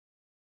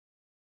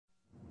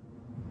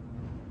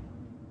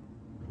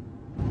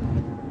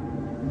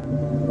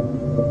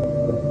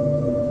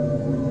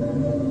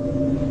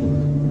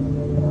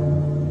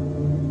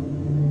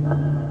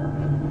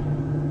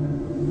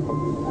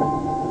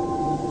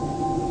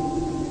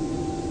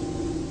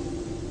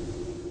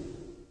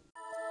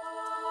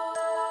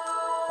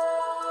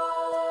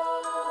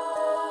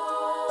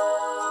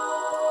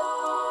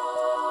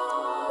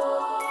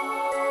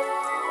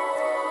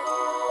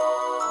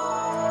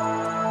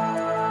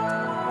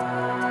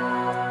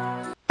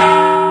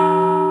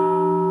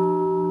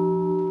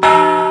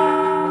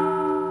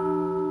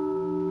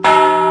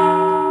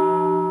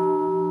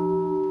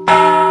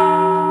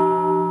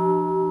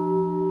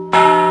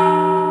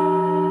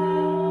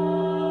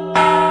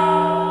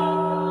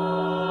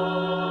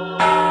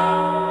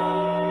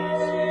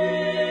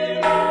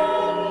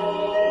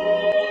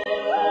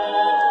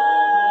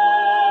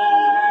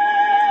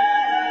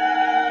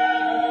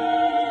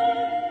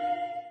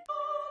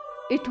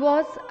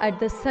was at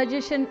the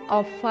suggestion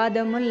of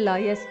Father Muller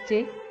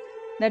Charitable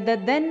that the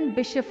then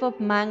Bishop of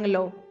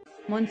Mangalore,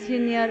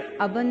 Monsignor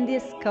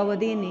Abundius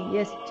Cavadini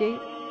Charitable,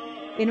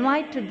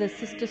 invited the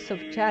Sisters of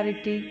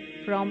Charity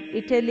from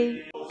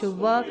Italy to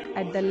work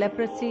at the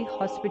leprosy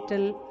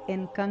hospital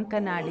in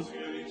Kankanadi.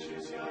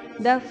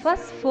 The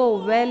first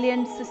 4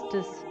 valiant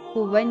sisters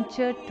who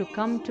ventured to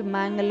come to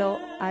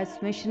Mangalore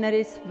as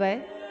missionaries were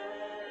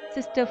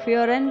Sister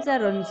Fiorenza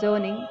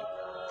Ronzoni,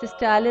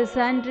 Sister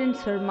Alessandrine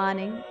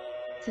Sormani,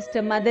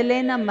 Sister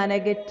Maddalena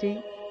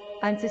Managhetti,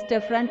 and Sister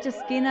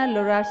Franceschina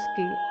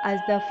Loraschi as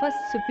the first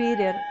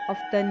superior of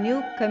the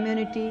new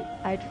community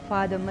at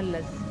Father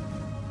Muller's.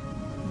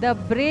 The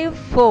brave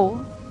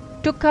 4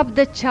 took up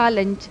the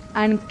challenge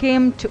and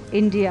came to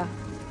India.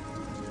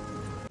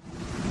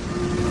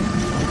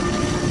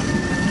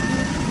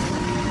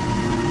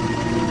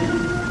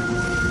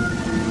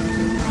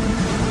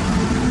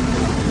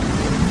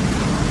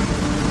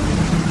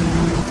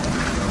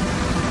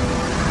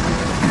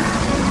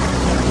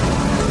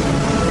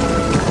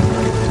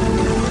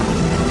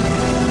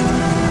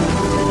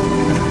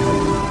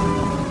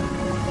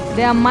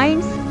 Their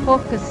minds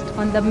focused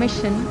on the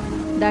mission,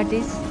 that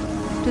is,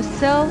 to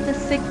serve the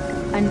sick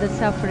and the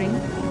suffering.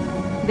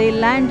 They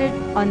landed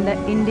on the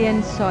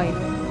Indian soil.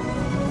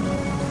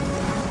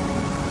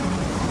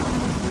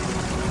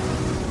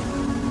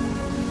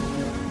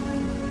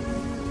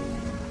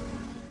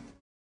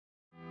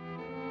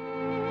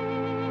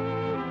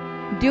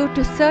 Due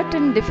to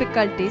certain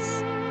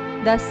difficulties,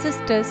 the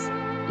sisters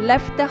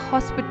left the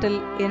hospital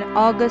in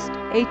August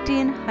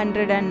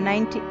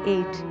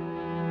 1898.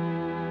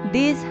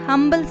 These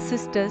humble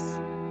sisters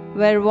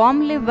were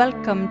warmly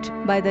welcomed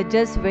by the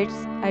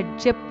Jesuits at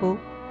Jeppu,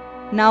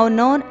 now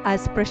known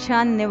as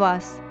Prashant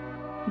Nivas,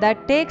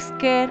 that takes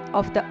care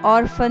of the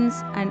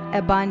orphans and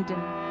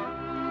abandoned.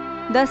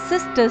 The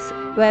sisters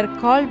were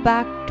called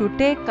back to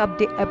take up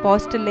the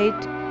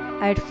apostolate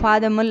at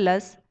Father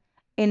Muller's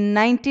in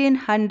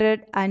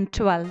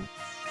 1912.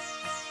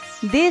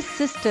 These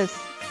sisters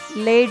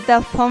laid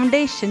the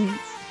foundation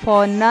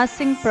for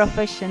nursing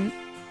profession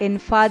in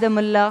Father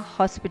Muller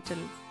Hospital.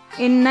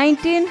 In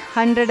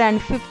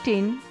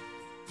 1915,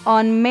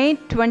 on May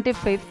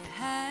 25th,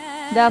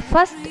 the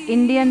first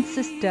Indian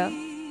sister,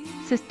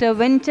 Sister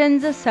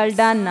Vincenza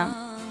Saldana,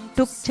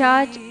 took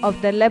charge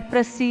of the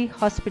leprosy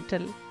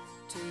hospital.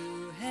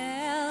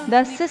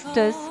 The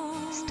sisters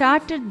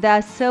started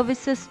their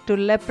services to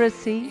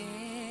leprosy,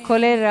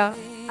 cholera,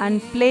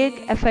 and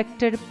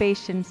plague-affected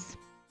patients.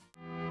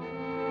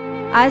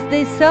 As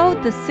they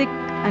served the sick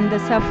and the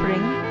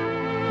suffering,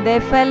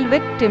 they fell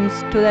victims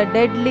to the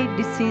deadly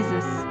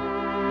diseases.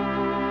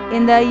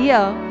 In the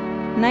year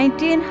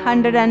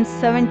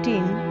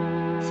 1917,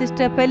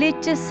 Sister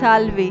Felice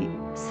Salvi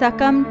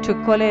succumbed to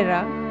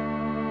cholera,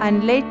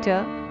 and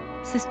later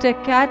Sister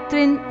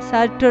Catherine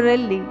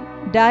Sartorelli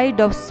died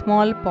of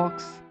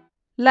smallpox.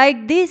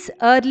 Like these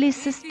early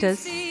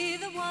sisters,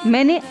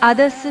 many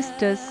other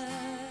sisters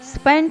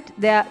spent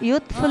their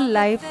youthful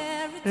life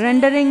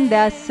rendering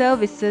their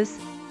services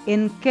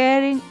in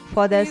caring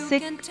for the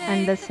sick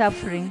and the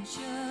suffering.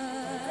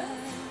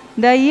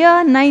 The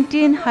year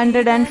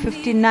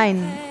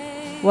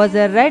 1959 was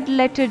a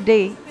red-letter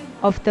day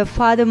of the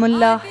Father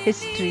Muller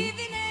history.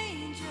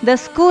 The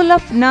School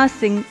of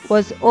Nursing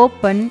was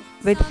opened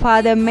with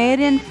Father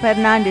Marian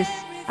Fernandez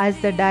as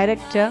the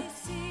director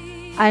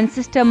and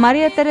Sister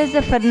Maria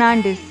Teresa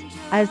Fernandez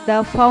as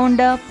the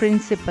founder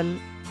principal.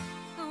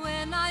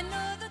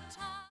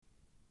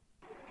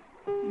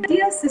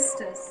 Dear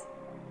sisters,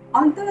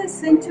 although a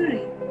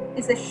century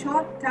is a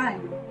short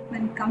time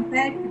when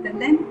compared with the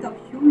length of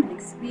human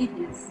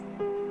experience,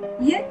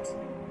 yet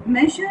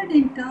measured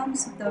in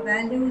terms of the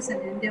values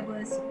and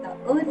endeavors of the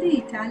early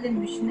Italian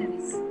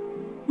missionaries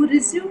who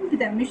resumed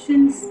their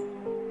missions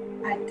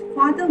at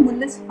Father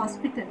Muller's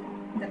Hospital,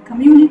 the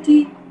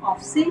community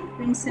of St.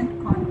 Vincent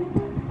Convent,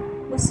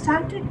 was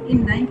started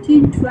in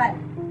 1912.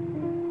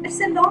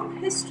 It's a long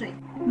history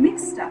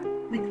mixed up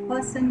with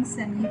persons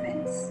and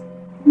events.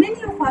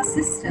 Many of our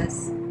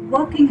sisters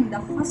working in the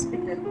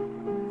hospital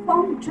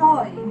found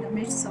joy in the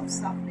midst of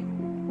suffering,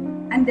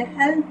 and they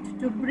helped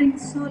to bring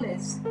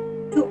solace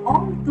to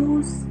all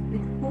those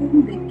with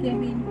whom they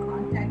came in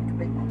contact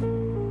with.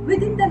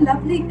 Within the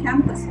lovely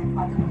campus of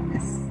Father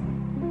Muller's,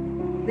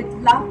 with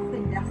love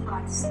in their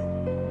hearts,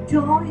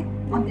 joy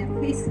on their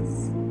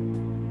faces,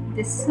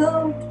 they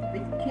served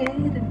with care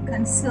and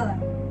concern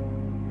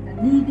the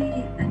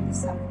needy and the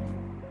suffering.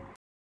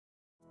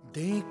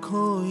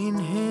 देखो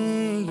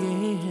इन्हें ये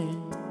है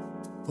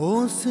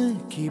ओस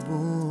की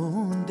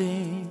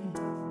बूंदें,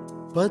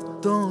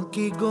 पत्तों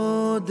की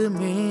गोद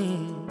में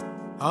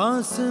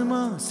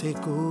आसमां से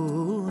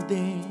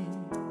कूदे,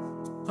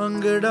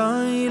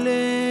 अंगड़ाई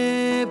ले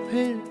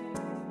फिर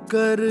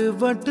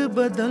करवट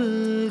बदल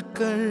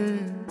कर,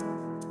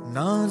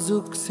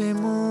 नाजुक से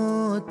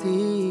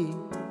मोती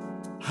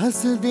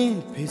हंस दे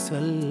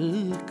फिसल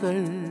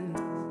कर,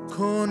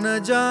 खो न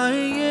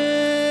जाए ये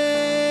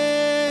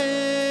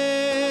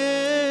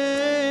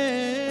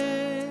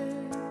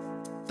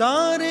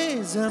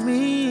तारे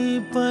ज़मीं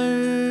पर।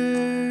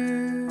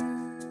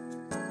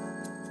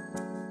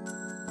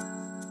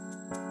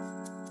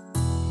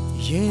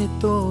 ये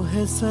तो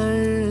है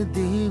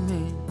सर्दी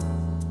में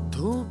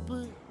धूप।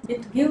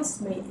 It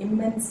gives me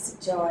immense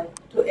joy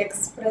to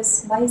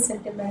express my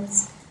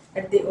sentiments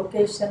at the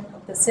occasion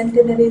of the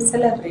centenary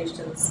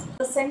celebrations.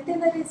 The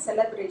centenary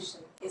celebration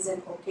is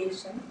an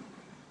occasion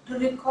to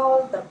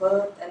recall the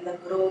birth and the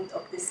growth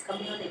of this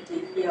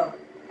community here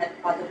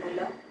at Father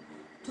Muller,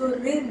 to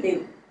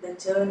relive the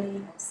journey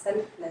of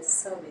selfless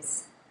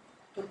service,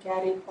 to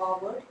carry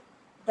forward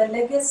the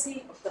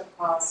legacy of the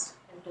past,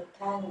 and to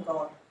thank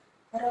God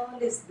for all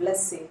His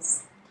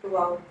blessings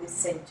throughout this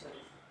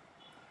century.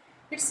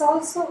 It's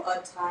also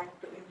a time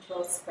to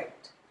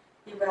introspect,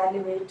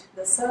 evaluate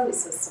the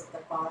services of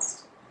the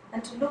past,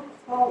 and to look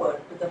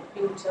forward to the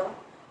future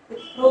with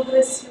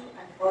progressive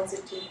and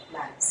positive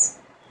plans.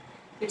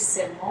 It's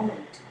a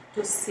moment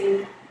to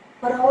say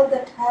for all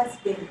that has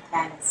been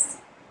thanks,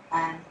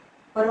 and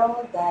for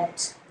all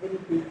that will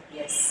be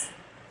yes.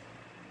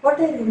 What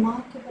a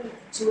remarkable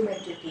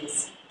achievement it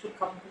is to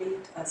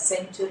complete a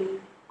century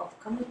of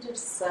committed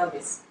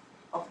service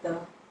of the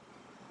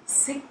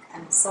sick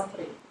and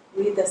suffering.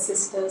 We, the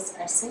sisters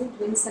at St.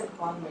 Vincent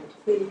Convent,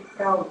 feel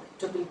proud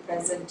to be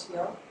present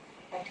here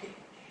at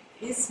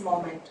this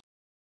moment.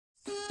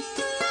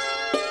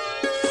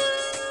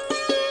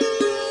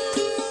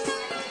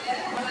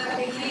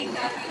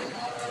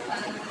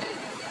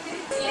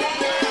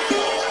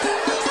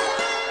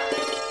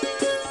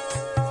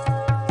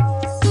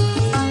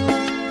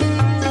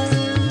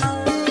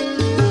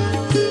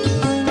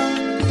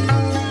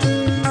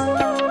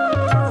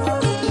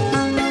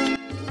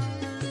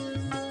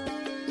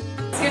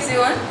 Excuse you,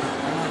 one?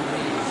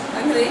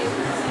 Hungry?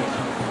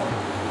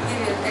 Give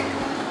me a pick.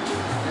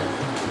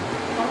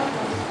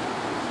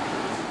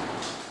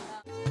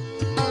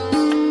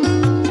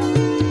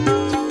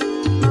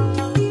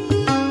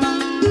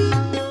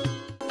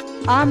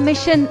 Our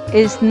mission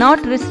is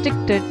not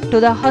restricted to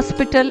the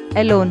hospital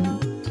alone.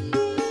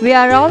 We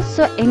are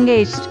also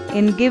engaged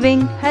in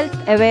giving health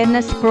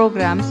awareness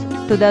programs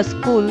to the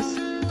schools,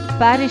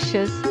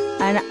 parishes,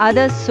 and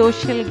other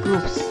social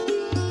groups.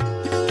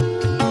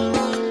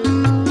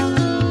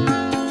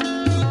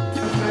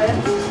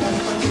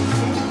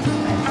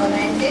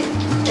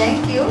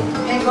 Thank you.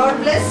 May God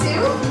bless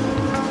you.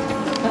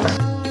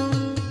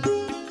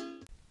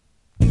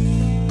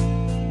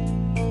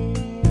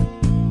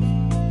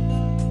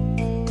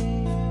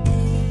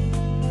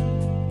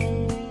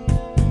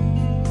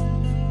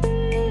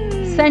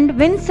 St.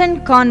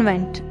 Vincent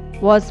Convent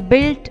was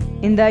built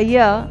in the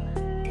year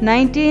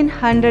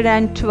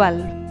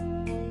 1912.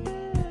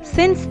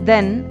 Since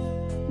then,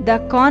 the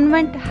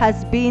convent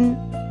has been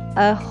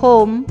a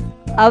home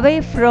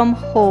away from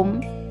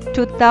home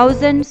to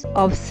thousands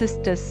of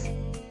sisters.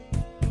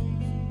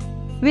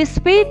 We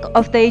speak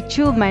of the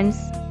achievements,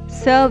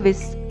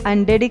 service,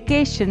 and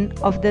dedication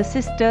of the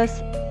sisters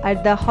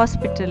at the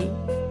hospital.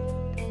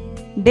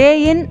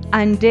 Day in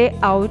and day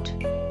out,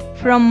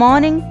 from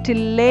morning till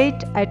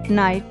late at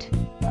night,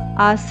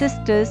 our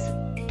sisters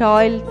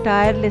toil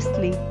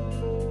tirelessly.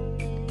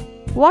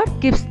 What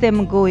keeps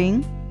them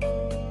going?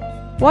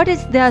 What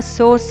is their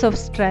source of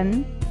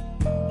strength?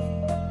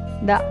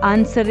 The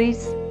answer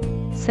is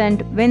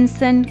St.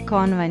 Vincent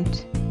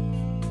Convent.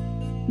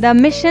 The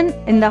mission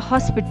in the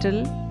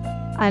hospital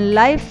and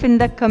life in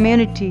the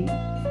community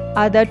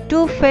are the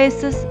two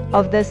faces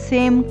of the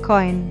same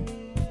coin.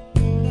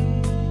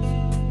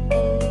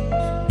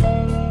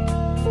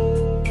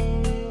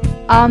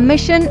 Our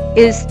mission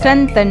is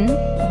strengthened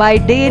by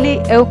daily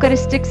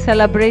Eucharistic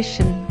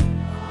celebration.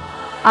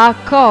 Our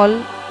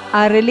call,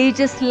 our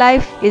religious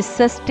life is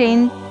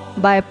sustained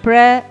by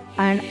prayer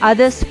and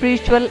other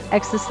spiritual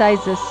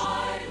exercises.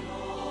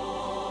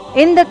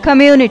 In the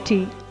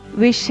community,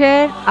 we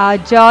share our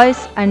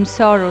joys and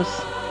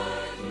sorrows.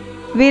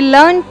 We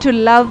learn to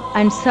love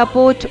and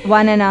support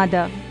one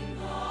another.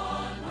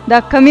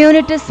 The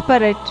community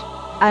spirit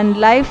and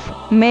life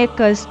make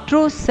us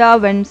true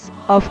servants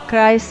of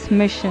Christ's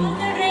mission.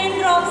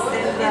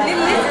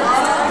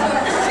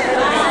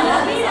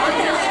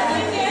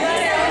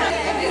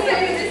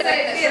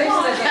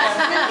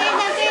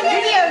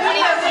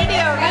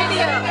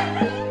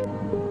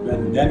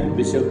 When then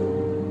Bishop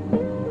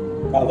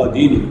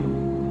Cavadini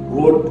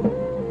wrote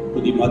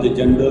to the Mother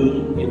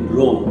General in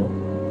Rome,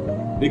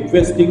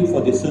 requesting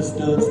for the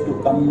sisters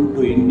to come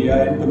to India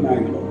and to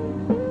Mangalore,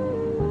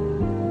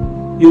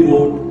 he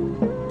wrote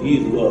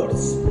these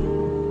words: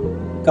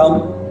 "Come,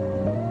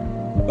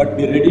 but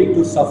be ready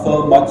to suffer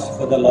much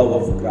for the love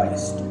of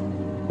Christ."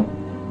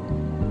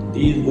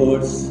 These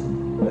words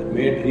were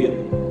made real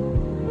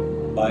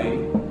by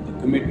the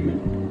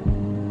commitment,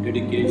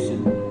 dedication,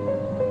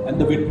 and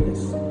the witness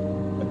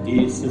that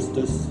these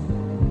sisters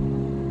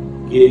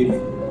gave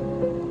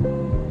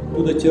to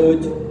the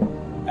Church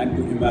and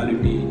to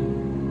humanity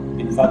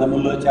in Father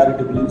Muller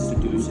Charitable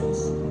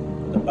Institutions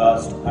for the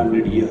past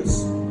 100 years.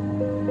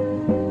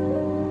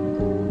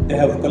 They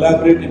have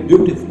collaborated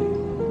beautifully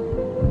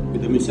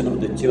with the mission of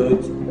the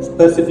Church,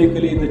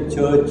 specifically the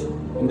Church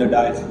in the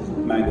Diocese of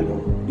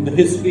Mangalore. In the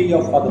history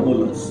of Father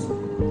Muller's,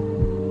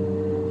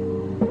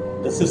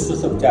 the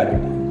Sisters of Charity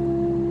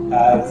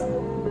have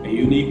a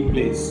unique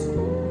place,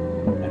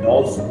 and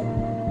also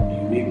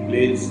a unique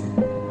place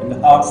in the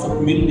hearts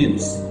of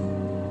millions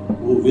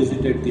who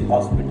visited the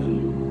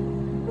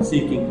hospital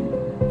seeking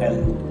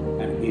health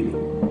and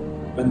healing.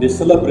 When they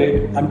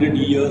celebrate 100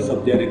 years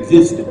of their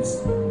existence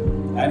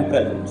and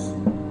presence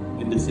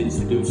in this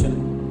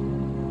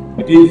institution,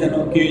 it is an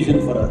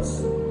occasion for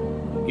us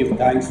to give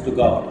thanks to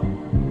God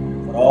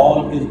for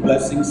all His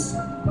blessings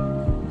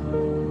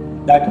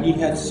that He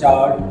has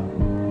showered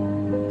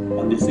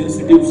on this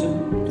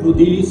institution through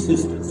these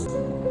sisters.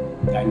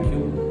 Thank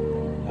you,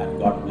 and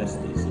God bless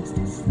these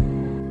sisters.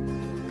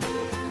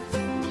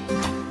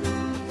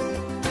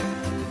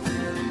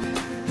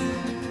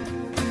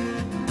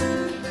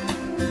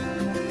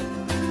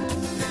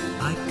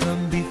 I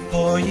come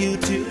before you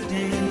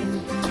today,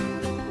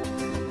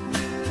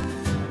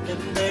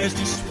 and there's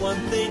just one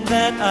thing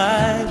that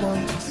I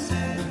want